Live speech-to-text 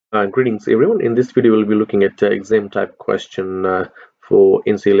Greetings everyone. In this video we'll be looking at exam type question for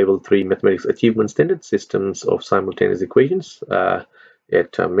NCEA Level 3 Mathematics Achievement Standard Systems of Simultaneous Equations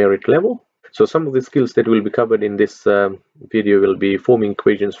at merit level. So some of the skills that will be covered in this video will be forming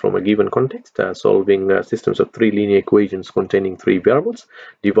equations from a given context, solving systems of 3 linear equations containing 3 variables,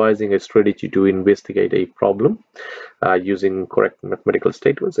 devising a strategy to investigate a problem using correct mathematical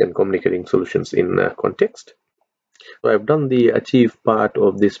statements, and communicating solutions in context. So I've done the achieve part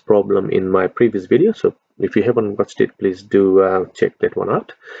of this problem in my previous video, so if you haven't watched it, please do check that one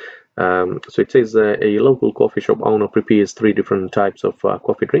out. So it says a local coffee shop owner prepares 3 different types of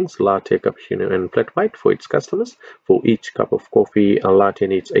coffee drinks: latte, cappuccino and flat white for its customers. For each cup of coffee, a latte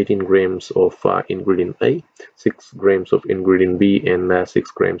needs 18 grams of ingredient A, 6 grams of ingredient B and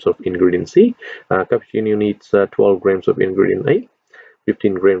 6 grams of ingredient C. Cappuccino needs 12 grams of ingredient A,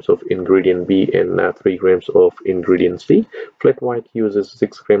 15 grams of ingredient B and 3 grams of ingredient C. Flat white uses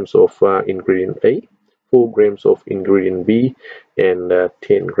 6 grams of ingredient A, 4 grams of ingredient B and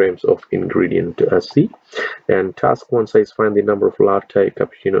 10 grams of ingredient C. And task 1 says find the number of latte,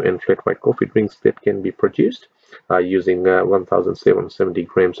 cappuccino and flat white coffee drinks that can be produced using 1770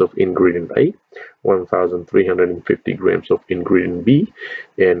 grams of ingredient A, 1350 grams of ingredient B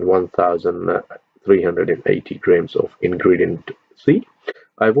and 1380 grams of ingredient C.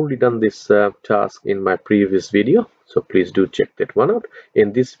 I've already done this task in my previous video, so please do check that one out.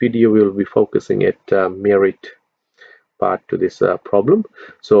 In this video we will be focusing at merit part to this problem.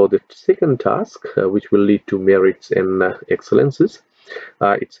 So the second task, which will lead to merits and excellences,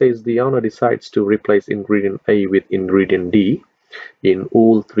 it says the owner decides to replace ingredient A with ingredient D in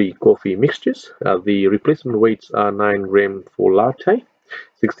all 3 coffee mixtures. The replacement weights are 9 grams for latte,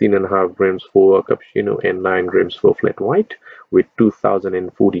 16.5 grams for cappuccino and 9 grams for flat white, with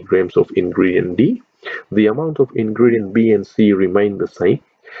 2040 grams of ingredient D. The amount of ingredient B and C remain the same.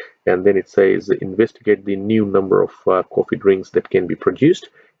 And then it says investigate the new number of coffee drinks that can be produced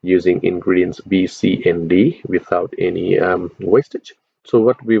using ingredients B, C and D without any wastage. So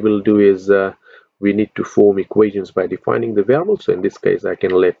what we will do is we need to form equations by defining the variables. So in this case I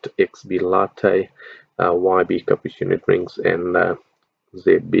can let X be latte, Y be cappuccino drinks and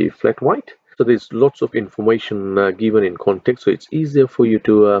Z be flat white. So there's lots of information given in context, so it's easier for you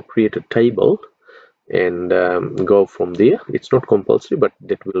to create a table and go from there. It's not compulsory, but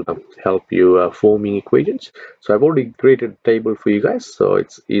that will help you forming equations. So I've already created a table for you guys, so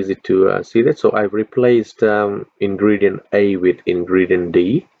it's easy to see that. So I've replaced ingredient A with ingredient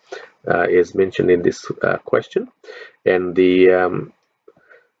D as mentioned in this question, and the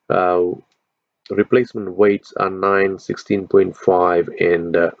replacement weights are 9, 16.5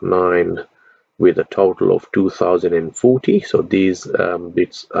 and 9 with a total of 2040. So these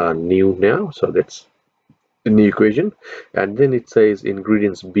bits are new now, so that's the new equation. And then it says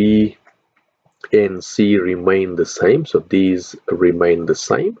ingredients B and C remain the same, so these remain the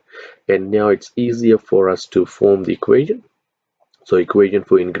same. And now it's easier for us to form the equation. So equation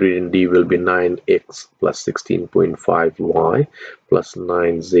for ingredient D will be 9x plus 16.5y plus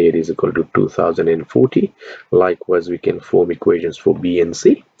 9z is equal to 2040. Likewise, we can form equations for B and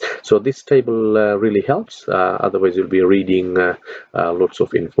C. So this table really helps. Otherwise, you'll be reading lots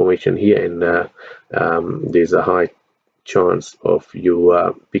of information here, and there's a high chance of you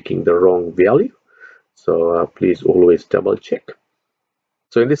picking the wrong value. So please always double check.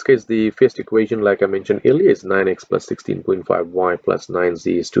 So in this case, the first equation, like I mentioned earlier, is 9x plus 16.5y plus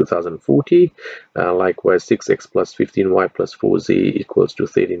 9z is 2040. Likewise, 6x plus 15y plus 4z equals to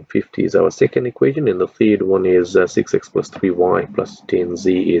 1350 is our second equation. And the third one is 6x plus 3y plus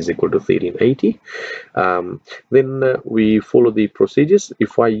 10z is equal to 1380. Then we follow the procedures.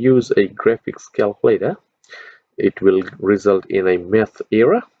 If I use a graphics calculator, it will result in a math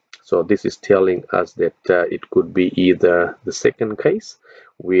error. So this is telling us that it could be either the second case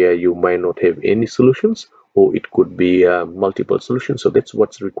where you might not have any solutions, or it could be multiple solutions. So that's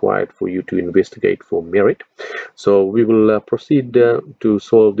what's required for you to investigate for merit. So we will proceed to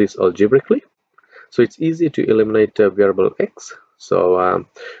solve this algebraically. So it's easy to eliminate variable x. So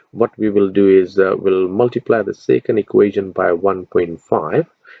what we will do is we'll multiply the second equation by 1.5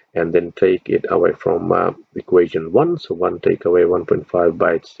 and then take it away from equation 1. So 1 take away 1.5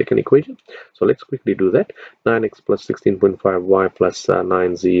 by its second equation. So let's quickly do that. 9x plus 16.5y plus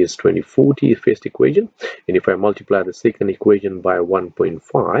 9z is 2040, first equation. And if I multiply the second equation by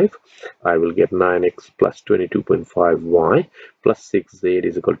 1.5, I will get 9x plus 22.5y plus 6z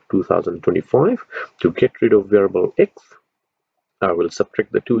is equal to 2025. To get rid of variable x, I will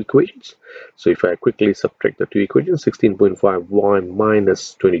subtract the two equations. So if I quickly subtract the two equations, 16.5y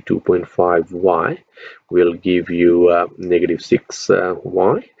minus 22.5y will give you negative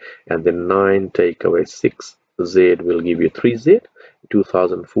 6y, and then 9 take away 6z will give you 3z.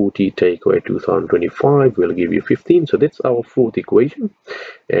 2040 take away 2025 will give you 15. So that's our fourth equation,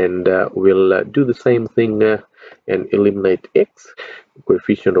 and we'll do the same thing and eliminate x.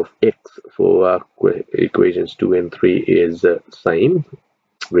 Coefficient of x for equations 2 and 3 is same,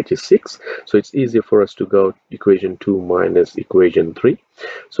 which is 6. So it's easier for us to go equation 2 minus equation 3.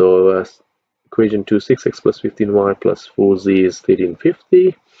 So equation 2, 6x plus 15y plus 4z is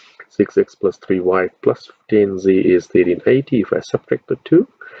 1350. 6x plus 3y plus 10z is 1380. If I subtract the two,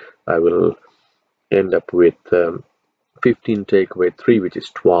 I will end up with 15 take away 3, which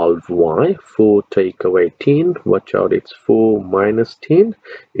is 12y. 4 take away 10, watch out, it's 4 minus 10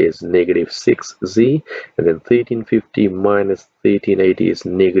 is negative 6z. And then 1350 minus 1380 is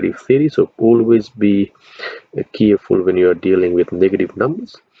negative 30. So always be careful when you are dealing with negative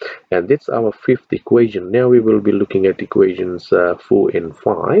numbers. And that's our fifth equation. Now we will be looking at equations 4 and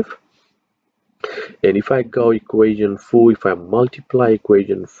 5. And if I go equation 4, if I multiply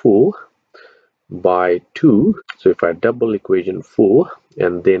equation 4 by 2, so if I double equation 4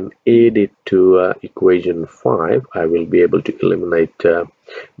 and then add it to equation 5, I will be able to eliminate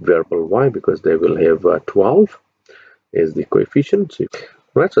variable y, because they will have 12 as the coefficient.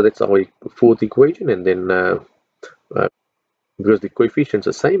 Right, so that's our fourth equation, and then because the coefficients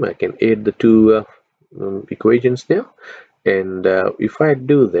are same, I can add the two equations now. And if I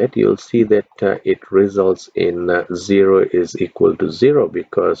do that, you'll see that it results in 0 is equal to 0,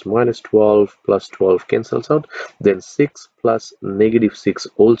 because minus 12 plus 12 cancels out, then 6 plus negative 6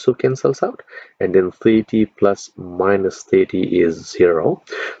 also cancels out, and then 30 plus minus 30 is 0.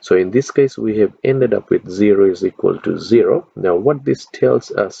 So in this case, we have ended up with 0 is equal to 0. Now what this tells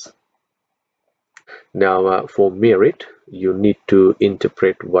us, now for merit, you need to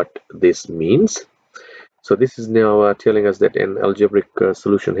interpret what this means. So this is now telling us that an algebraic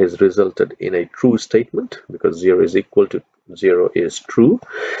solution has resulted in a true statement, because 0 is equal to 0 is true,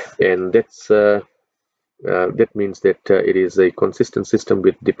 and that's that means that it is a consistent system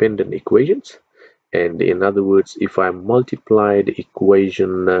with dependent equations. And in other words, if I multiplied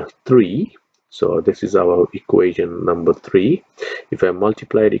equation 3, so this is our equation number 3, if I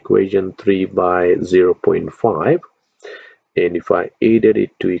multiplied equation 3 by 0.5, and if I added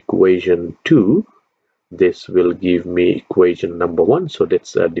it to equation 2, this will give me equation number 1. So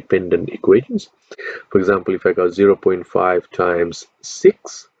that's dependent equations. For example, if I go 0.5 times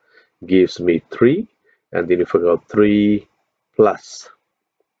 6 gives me 3, and then if I go 3 plus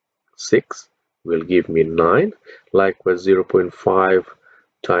 6 will give me 9. Likewise, 0.5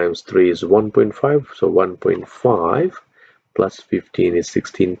 times 3 is 1.5, so 1.5 plus 15 is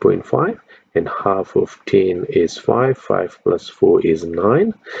 16.5, and half of 10 is 5. 5 plus 4 is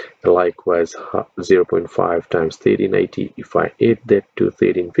 9. Likewise, 0.5 times 1380, if I add that to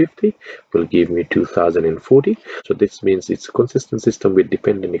 1350, will give me 2040. So this means it's a consistent system with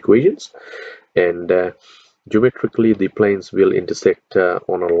dependent equations, and geometrically the planes will intersect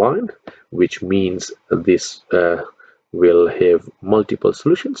on a line, which means this will have multiple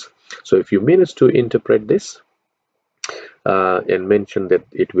solutions. So if you manage to interpret this and mention that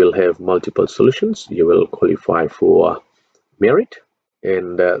it will have multiple solutions, you will qualify for merit.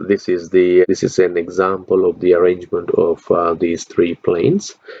 And this is an example of the arrangement of these three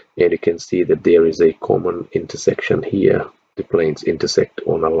planes, and you can see that there is a common intersection here. The planes intersect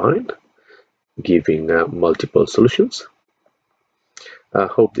on a line, giving multiple solutions. I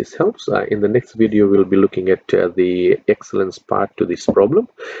hope this helps. In the next video, we'll be looking at the excellence part to this problem.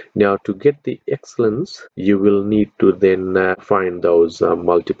 Now, to get the excellence, you will need to then find those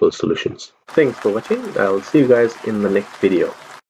multiple solutions. Thanks for watching. I'll see you guys in the next video.